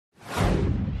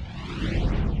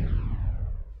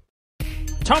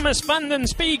Thomas van den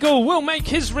Spiegel will make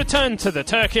his return to the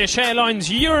Turkish Airlines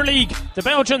EUROLEAGUE. The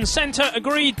Belgian centre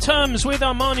agreed terms with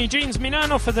Armani Jeans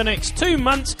Milano for the next 2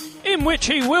 months, in which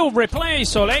he will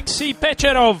replace Oleksiy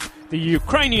Pecherov, the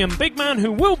Ukrainian big man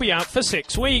who will be out for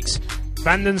 6 weeks.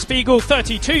 Van den Spiegel,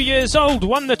 32 years old,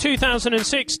 won the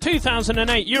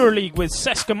 2006-2008 EuroLeague with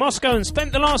CSKA Moscow and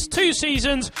spent the last 2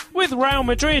 seasons with Real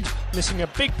Madrid, missing a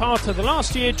big part of the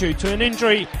last year due to an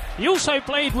injury. He also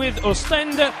played with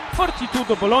Ostend,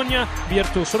 Fortitudo Bologna,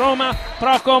 Virtus Roma,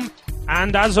 Procom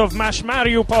and Azovmash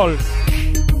Mariupol.